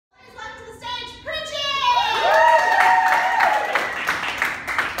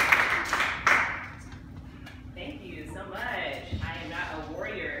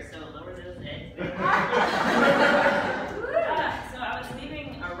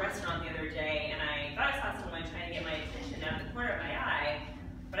restaurant the other day, and I thought I saw someone trying to get my attention out of the corner of my eye,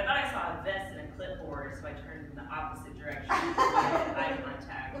 but I thought I saw a vest and a clipboard, so I turned in the opposite direction to avoid eye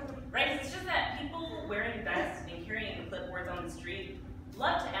contact. Right? 'Cause it's just that people wearing vests and carrying clipboards on the street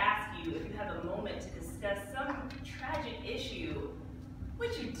love to ask you if you have a moment to discuss some tragic issue,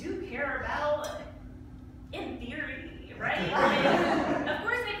 which you do care about, in theory, right? And of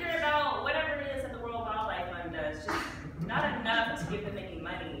course they care about whatever it is that the World Wildlife Fund does, just not enough to give them any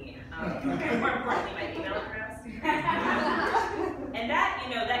money. More importantly, my email address. And that,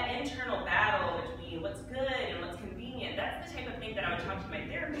 you know, that internal battle between what's good and what's convenient, that's the type of thing that I would talk to my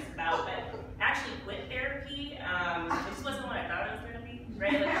therapist about, but actually quit therapy, it just wasn't what I thought it was going to be,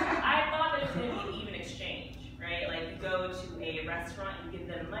 right? Like, I thought that it was going to be an even exchange, right? Like, you go to a restaurant, you give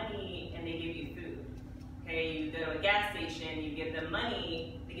them money, and they give you food. Okay, you go to a gas station, you give them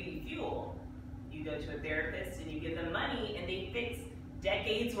money, they give you fuel. You go to a therapist, and you give them money, and they fix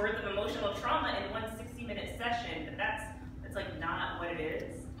decades worth of emotional trauma in one 60-minute session, but that's like not what it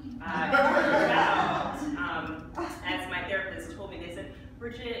is. It turns out, as my therapist told me, they said,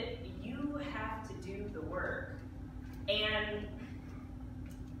 Bridget, you have to do the work. And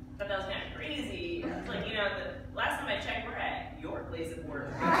I thought that was kind of crazy. It's like, you know, the last time I checked, we're at your place of work.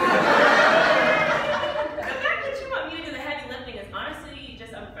 The fact that you want me to do the heavy lifting is honestly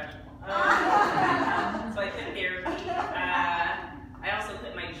just unprofessional. So I quit therapy. I also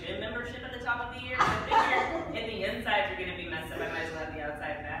quit my gym membership at the top of the year. I figured if the insides are going to be messed up, I might as well have the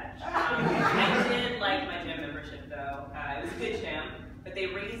outside match. I did like my gym membership though. It was a good gym, but they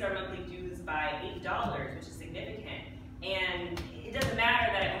raised our monthly dues by $8, which is significant. And it doesn't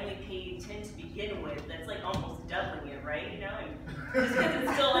matter that I only paid 10 to begin with. That's like almost doubling it, right? You know, and just because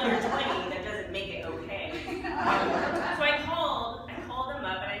it's still under 20, that doesn't make it okay. So I called them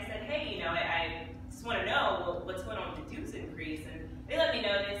up and I said, hey, you know, I just want to know what's going on with the dues increase. And they let me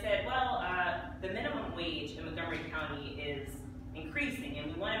know. They said, well, the minimum wage in Montgomery County is increasing,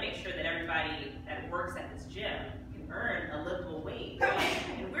 and we want to make sure that everybody that works at this gym can earn a livable wage.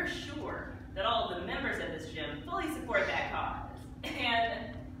 And we're sure that all of the members of this gym fully support that cause.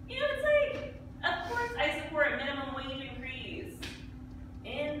 And, you know, it's like, of course I support minimum wage increase.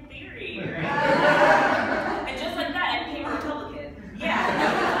 In theory, right? And just like that, I became a Republican.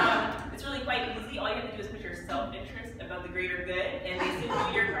 Yeah. It's really quite easy. All you have to do is put your self-interest above the greater good, and they send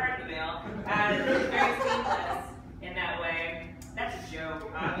you your card in the mail. It's very seamless in that way. That's a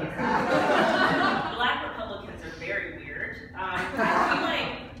joke, obviously. Black Republicans are very weird. I feel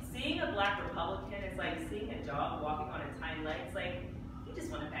like seeing a Black Republican is like seeing a dog walking on its hind legs. Like, you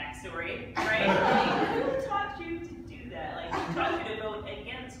just want a backstory, right? Like, who taught you to do that? Like, who taught you to vote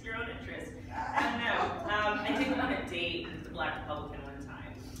against your own interests? I don't know. I did go on a date with a Black Republican one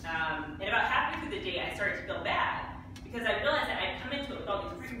time. And about halfway through the date, I started to feel bad because I realized that I'd come into it with all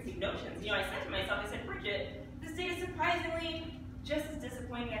these preconceived notions. You know, I said to myself, I said, Bridget, this date is surprisingly just as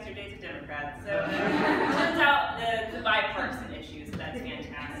disappointing as your dates with Democrats. So it turns out the bipartisan issues, so that's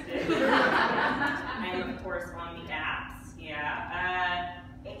fantastic. I am, of course, on the apps. Yeah.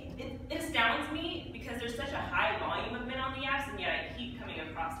 It astounds me because there's such a high volume of men on the apps, and yet I keep coming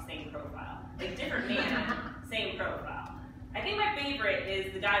across the same profile. Like, different man, same profile. I think my favorite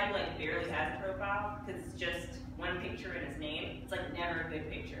is the guy who like barely has a profile because it's just one picture and his name. It's like never a good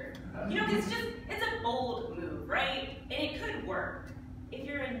picture. You know, it's a bold move, right? And it could work if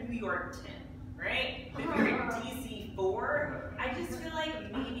you're in New York 10, right? But if you're in DC 4, I just feel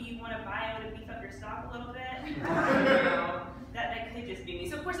like maybe you want to buy out and beef up your stock a little bit. I don't know. That could just be me.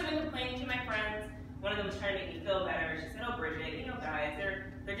 So of course I've been complaining to my friends. One of them was trying to make me feel better. She said, oh Bridget, you know guys,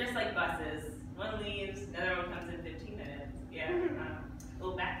 they're just like buses. One leaves, another one comes in 15 minutes. Yeah.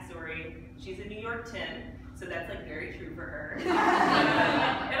 Little backstory. She's in New York 10, so that's like very true for her. If I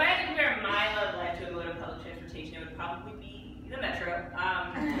had to compare my love life to a mode of public transportation, it would probably be the metro,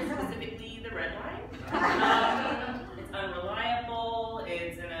 specifically the red line. It's unreliable,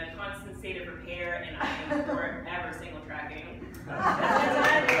 it's in a constant state of repair, and I am forever single tracking.